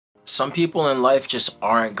Some people in life just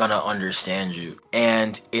aren't gonna understand you,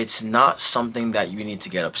 and it's not something that you need to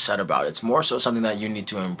get upset about. It's more so something that you need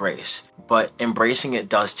to embrace. But embracing it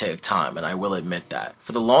does take time, and I will admit that.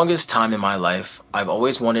 For the longest time in my life, I've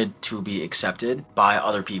always wanted to be accepted by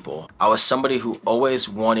other people. I was somebody who always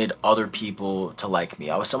wanted other people to like me.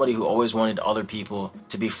 I was somebody who always wanted other people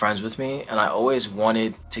to be friends with me, and I always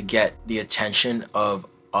wanted to get the attention of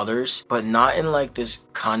others, but not in like this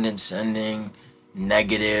condescending,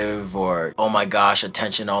 negative, or oh my gosh,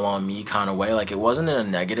 attention all on me kind of way. Like, it wasn't in a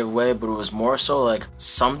negative way, but it was more so like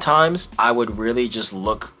sometimes I would really just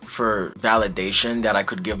look for validation that I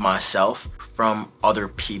could give myself from other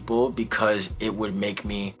people because it would make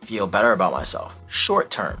me feel better about myself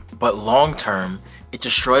short term. But long term, it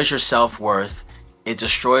destroys your self-worth, it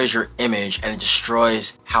destroys your image, and it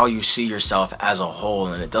destroys how you see yourself as a whole,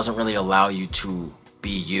 and it doesn't really allow you to be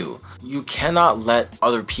you. You cannot let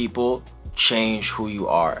other people change who you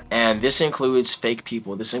are, and this includes fake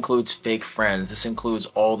people, this includes fake friends, this includes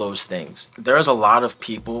all those things. There's a lot of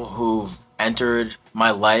people who've entered my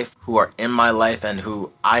life, who are in my life, and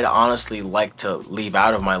who I'd honestly like to leave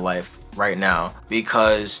out of my life right now,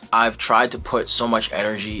 because I've tried to put so much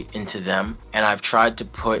energy into them, and I've tried to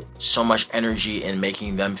put so much energy in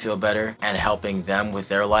making them feel better and helping them with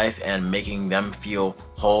their life and making them feel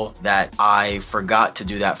whole, that I forgot to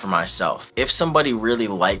do that for myself. If somebody really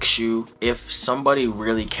likes you, if somebody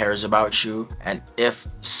really cares about you, and if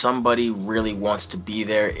somebody really wants to be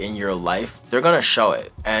there in your life, they're gonna show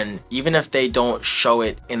it. And even if they don't show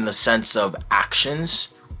it in the sense of actions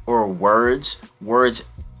or words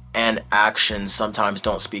and actions sometimes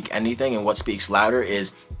don't speak anything, and what speaks louder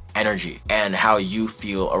is energy and how you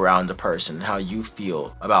feel around a person, how you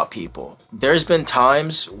feel about people. There's been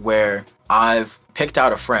times where I've picked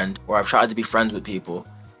out a friend, or I've tried to be friends with people,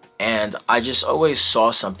 and I just always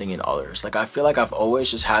saw something in others. Like, I feel like I've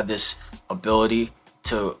always just had this ability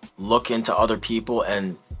to look into other people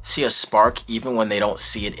and see a spark even when they don't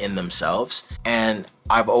see it in themselves. And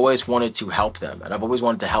I've always wanted to help them, and I've always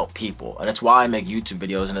wanted to help people, and it's why I make YouTube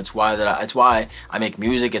videos, and it's why I make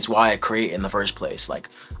music. It's why I create in the first place. Like,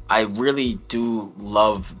 I really do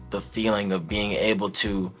love the feeling of being able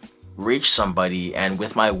to reach somebody, and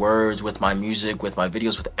with my words, with my music, with my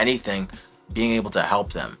videos, with anything, being able to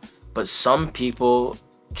help them. But some people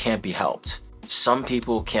can't be helped, some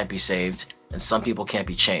people can't be saved, and some people can't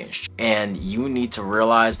be changed. And you need to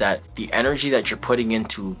realize that the energy that you're putting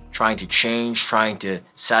into trying to change, trying to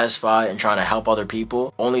satisfy, and trying to help other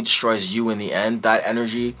people only destroys you in the end. That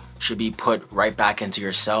energy should be put right back into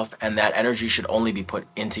yourself, and that energy should only be put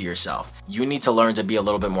into yourself. You need to learn to be a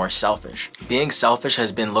little bit more selfish. Being selfish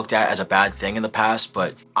has been looked at as a bad thing in the past,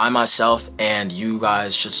 but I myself and you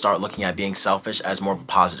guys should start looking at being selfish as more of a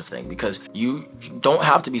positive thing, because you don't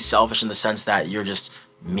have to be selfish in the sense that you're just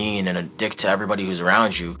mean and a dick to everybody who's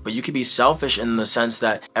around you, but you could be selfish in the sense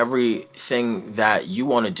that everything that you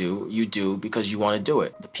want to do, you do because you want to do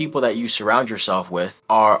it. The people that you surround yourself with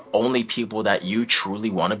are only people that you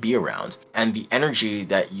truly want to be around, and the energy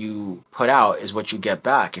that you put out is what you get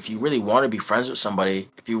back. If you really want to be friends with somebody,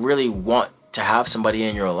 if you really want to have somebody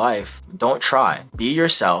in your life, don't try. Be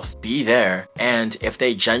yourself, be there, and if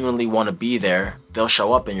they genuinely want to be there, they'll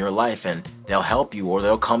show up in your life and they'll help you, or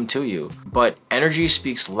they'll come to you. But energy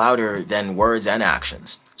speaks louder than words and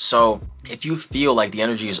actions. So if you feel like the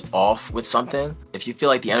energy is off with something, if you feel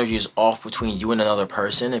like the energy is off between you and another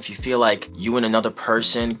person, if you feel like you and another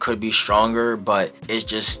person could be stronger, but it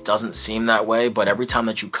just doesn't seem that way, but every time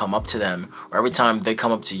that you come up to them, or every time they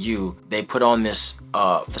come up to you, they put on this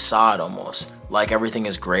facade almost, like everything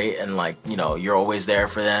is great, and like, you know, you're always there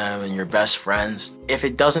for them and you're best friends. If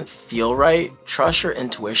it doesn't feel right, trust your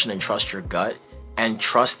intuition and trust your gut, and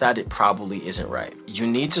trust that it probably isn't right. You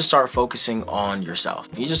need to start focusing on yourself.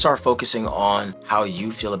 You need to start focusing on how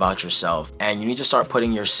you feel about yourself, and you need to start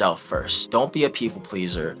putting yourself first. Don't be a people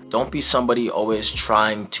pleaser. Don't be somebody always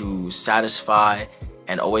trying to satisfy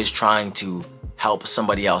and always trying to help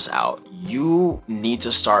somebody else out. You need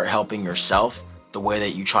to start helping yourself the way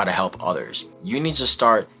that you try to help others. You need to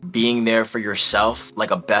start being there for yourself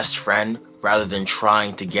like a best friend, rather than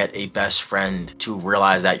trying to get a best friend to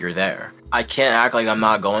realize that you're there. I can't act like I'm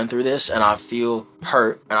not going through this, and I feel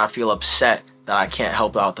hurt and I feel upset that I can't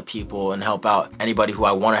help out the people and help out anybody who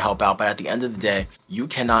I want to help out. But at the end of the day, you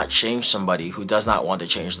cannot change somebody who does not want to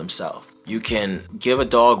change themselves. You can give a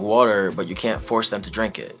dog water, but you can't force them to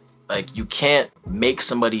drink it. Like, you can't make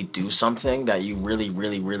somebody do something that you really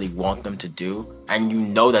want them to do, and you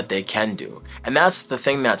know that they can do. And that's the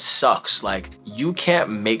thing that sucks. Like, you can't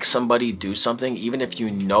make somebody do something even if you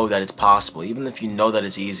know that it's possible, even if you know that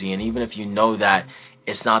it's easy, and even if you know that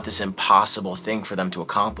it's not this impossible thing for them to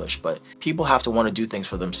accomplish. But people have to want to do things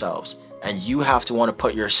for themselves, and you have to want to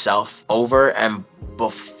put yourself over and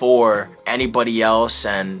before anybody else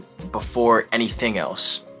and before anything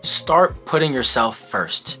else. Start putting yourself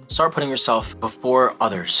first. Start putting yourself before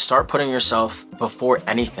others. Start putting yourself before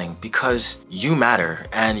anything, because you matter,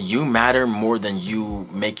 and you matter more than you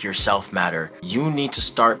make yourself matter. You need to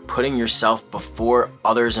start putting yourself before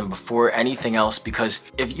others and before anything else, because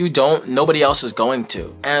if you don't, nobody else is going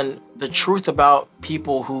to. And the truth about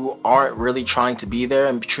people who aren't really trying to be there,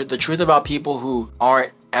 and the truth about people who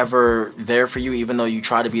aren't ever there for you even though you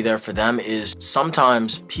try to be there for them, is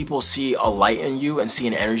sometimes people see a light in you and see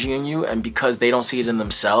an energy in you, and because they don't see it in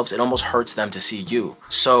themselves, it almost hurts them to see you.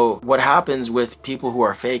 So what happens with people who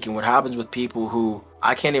are fake, and what happens with people who,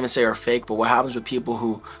 I can't even say are fake, but what happens with people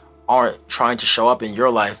who aren't trying to show up in your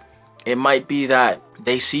life, it might be that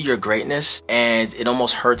they see your greatness and it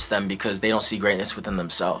almost hurts them because they don't see greatness within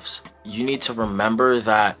themselves. You need to remember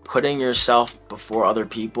that putting yourself before other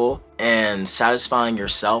people and satisfying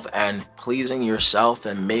yourself and pleasing yourself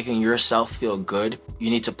and making yourself feel good, you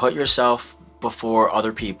need to put yourself before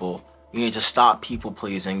other people. You need to stop people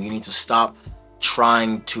pleasing. You need to stop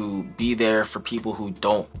trying to be there for people who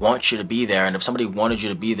don't want you to be there. And if somebody wanted you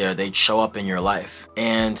to be there, they'd show up in your life.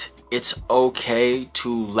 And it's okay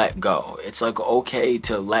to let go. It's like okay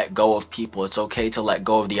to let go of people. It's okay to let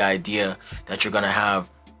go of the idea that you're gonna have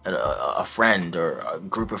a friend or a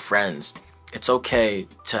group of friends. It's okay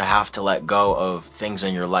to have to let go of things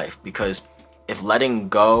in your life, because if letting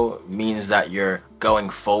go means that you're going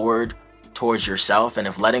forward towards yourself, and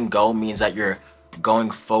if letting go means that you're going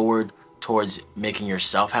forward towards making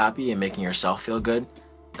yourself happy and making yourself feel good,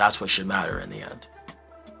 that's what should matter in the end.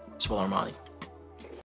 It's Will Armani.